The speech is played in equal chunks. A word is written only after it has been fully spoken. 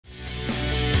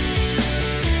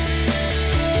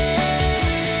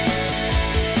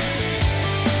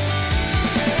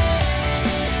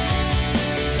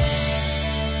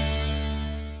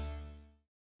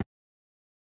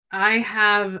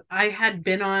I had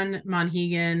been on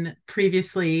Monhegan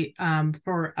previously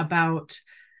for about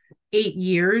 8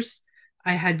 years.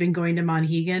 I had been going to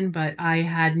Monhegan, but I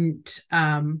hadn't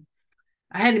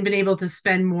been able to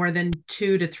spend more than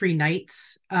 2 to 3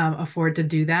 nights afford to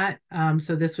do that.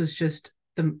 So this was just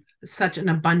such an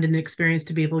abundant experience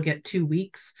to be able to get 2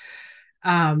 weeks.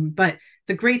 But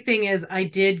the great thing is I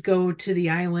did go to the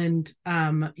island,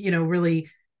 really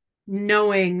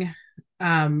knowing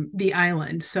the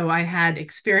island. So I had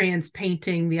experience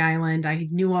painting the island. I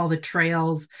knew all the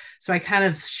trails. So I kind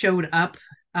of showed up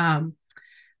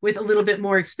with a little bit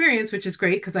more experience, which is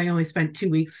great because I only spent 2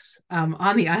 weeks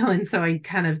on the island. So I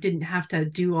kind of didn't have to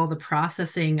do all the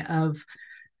processing of,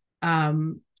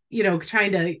 trying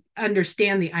to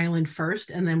understand the island first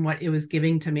and then what it was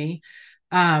giving to me.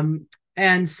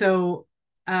 And so,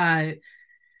 uh,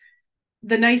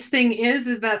 the nice thing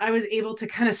is that I was able to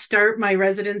kind of start my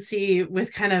residency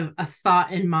with kind of a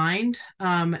thought in mind.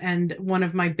 And one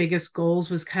of my biggest goals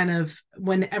was kind of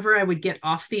whenever I would get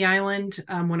off the island,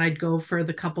 when I'd go for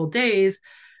the couple days,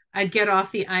 I'd get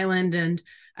off the island and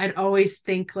I'd always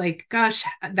think like, gosh,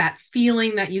 that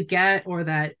feeling that you get, or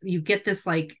that you get this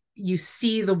like you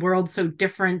see the world so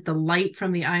different, the light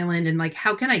from the island, and like,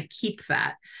 how can I keep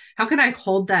that? How can I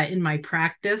hold that in my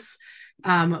practice?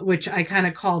 Which I kind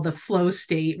of call the flow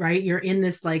state, right? You're in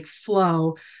this like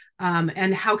flow.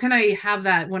 And how can I have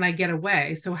that when I get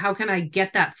away? So, how can I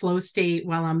get that flow state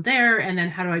while I'm there? And then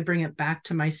how do I bring it back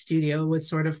to my studio was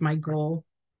sort of my goal.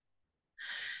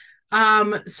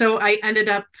 So, I ended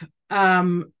up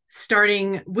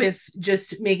starting with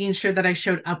just making sure that I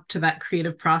showed up to that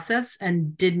creative process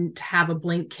and didn't have a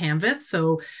blank canvas.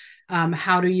 So,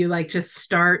 how do you like just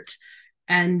start?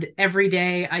 And every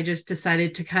day I just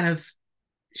decided to kind of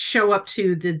show up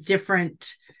to the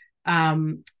different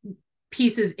um,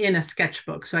 pieces in a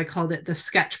sketchbook. So I called it the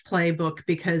sketch playbook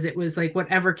because it was like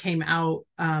whatever came out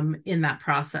in that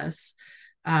process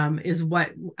is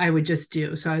what I would just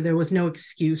do. So there was no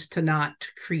excuse to not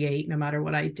create no matter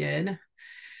what I did.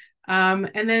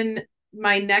 And then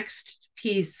my next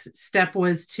piece step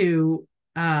was to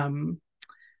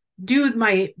do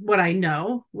what I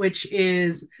know, which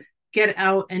is get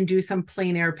out and do some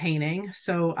plein air painting.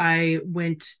 So I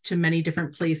went to many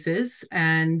different places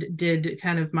and did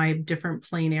kind of my different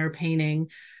plein air painting,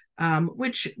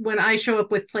 which when I show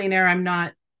up with plein air, I'm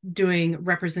not doing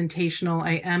representational.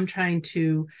 I am trying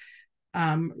to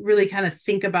really kind of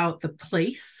think about the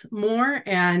place more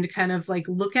and kind of like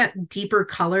look at deeper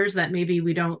colors that maybe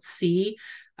we don't see.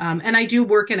 And I do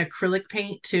work in acrylic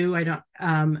paint too. I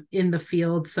don't in the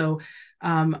field. So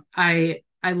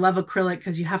I love acrylic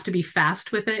because you have to be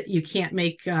fast with it. You can't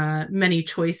make many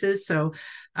choices. So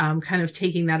kind of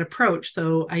taking that approach.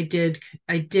 So I did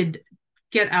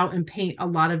get out and paint a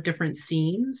lot of different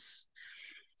scenes.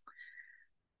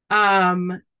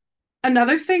 Um,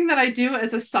 Another thing that I do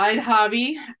as a side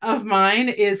hobby of mine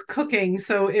is cooking.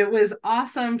 So it was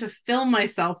awesome to fill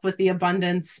myself with the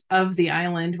abundance of the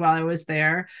island while I was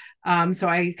there. So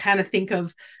I kind of think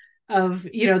of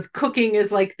cooking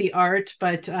is like the art,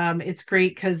 but it's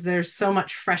great because there's so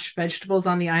much fresh vegetables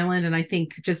on the island, and I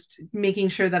think just making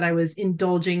sure that I was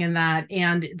indulging in that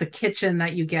and the kitchen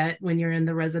that you get when you're in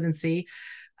the residency.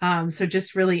 So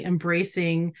just really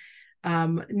embracing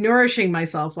nourishing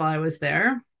myself while I was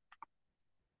there.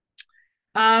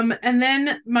 And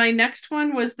then my next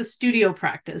one was the studio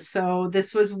practice. So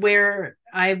this was where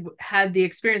I had the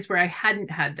experience where I hadn't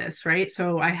had this, right?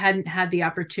 So I hadn't had the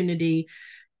opportunity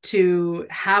to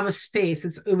have a space.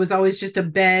 It was always just a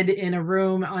bed in a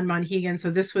room on Monhegan.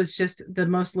 So this was just the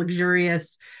most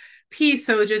luxurious piece.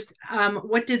 So just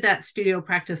what did that studio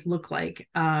practice look like?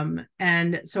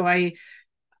 And so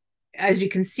as you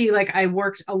can see, like I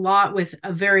worked a lot with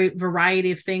a very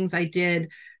variety of things. I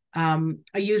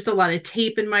used a lot of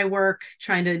tape in my work,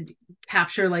 trying to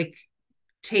capture like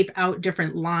tape out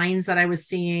different lines that I was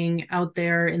seeing out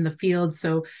there in the field.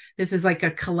 So this is like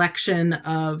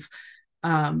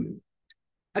um,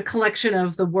 a collection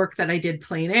of the work that I did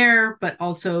plein air, but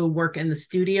also work in the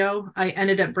studio. I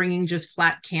ended up bringing just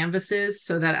flat canvases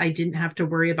so that I didn't have to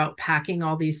worry about packing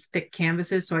all these thick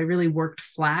canvases. So I really worked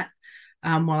flat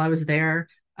while I was there.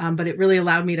 But it really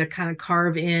allowed me to kind of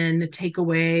carve in, take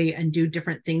away, and do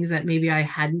different things that maybe I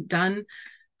hadn't done.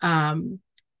 Um,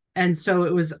 and so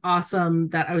it was awesome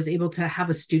that I was able to have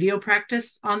a studio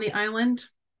practice on the island.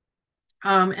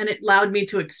 And it allowed me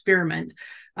to experiment.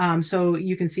 So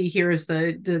you can see here is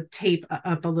the tape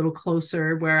up a little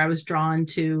closer where I was drawn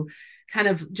to kind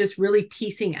of just really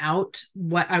piecing out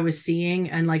what I was seeing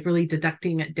and like really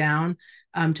deducting it down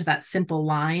to that simple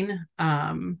line.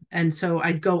 And so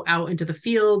I'd go out into the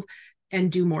field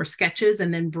and do more sketches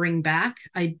and then bring back.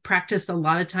 I practiced a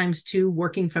lot of times too,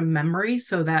 working from memory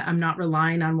so that I'm not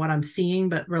relying on what I'm seeing,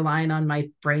 but relying on my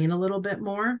brain a little bit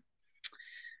more.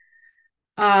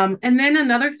 And then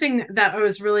another thing that I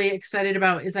was really excited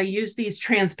about is I use these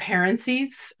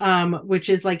transparencies, which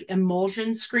is like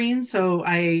emulsion screens. So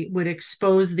I would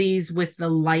expose these with the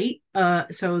light.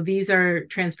 So these are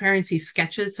transparency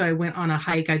sketches. So I went on a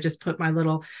hike. I just put my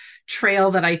little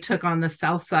trail that I took on the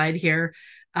south side here,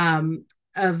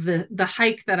 of the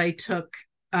hike that I took.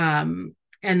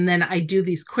 And then I do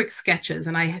these quick sketches,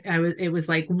 and it was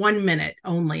like 1 minute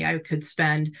only I could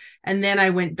spend, and then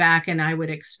I went back and I would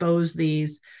expose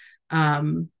these,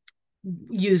 um,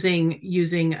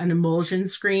 using an emulsion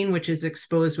screen, which is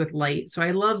exposed with light. So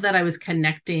I love that I was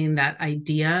connecting that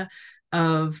idea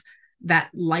of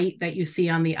that light that you see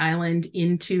on the island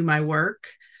into my work.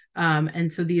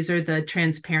 And so these are the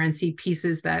transparency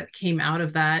pieces that came out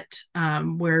of that,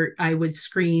 where I would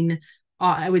screen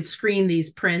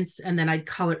these prints and then I'd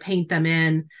color paint them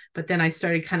in. But then I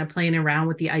started kind of playing around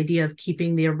with the idea of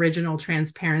keeping the original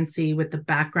transparency with the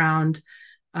background.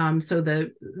 So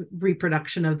the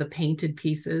reproduction of the painted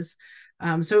pieces.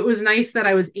 So it was nice that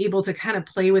I was able to kind of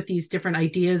play with these different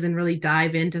ideas and really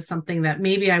dive into something that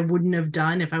maybe I wouldn't have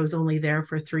done if I was only there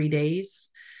for 3 days.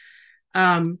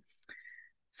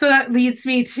 So that leads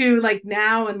me to like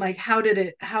now, and like how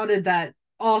did that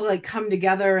all like come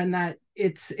together, and that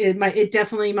it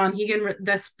definitely Monhegan,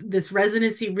 this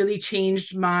residency really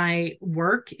changed my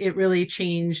work. It really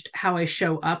changed how I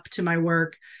show up to my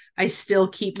work. I still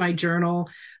keep my journal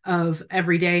of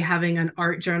every day, having an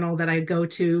art journal that I go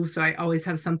to, so I always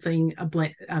have something,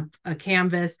 a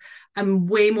canvas. I'm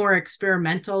way more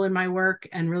experimental in my work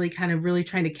and really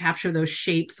trying to capture those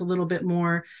shapes a little bit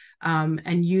more,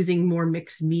 and using more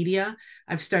mixed media.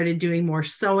 I've started doing more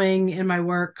sewing in my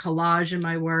work, collage in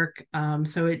my work.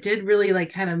 So it did really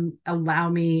like kind of allow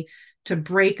me to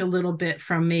break a little bit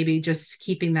from maybe just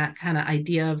keeping that kind of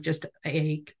idea of just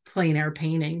a plein air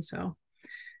painting. So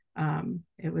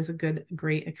it was a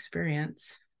great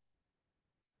experience.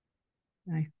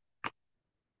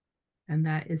 And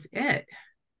that is it.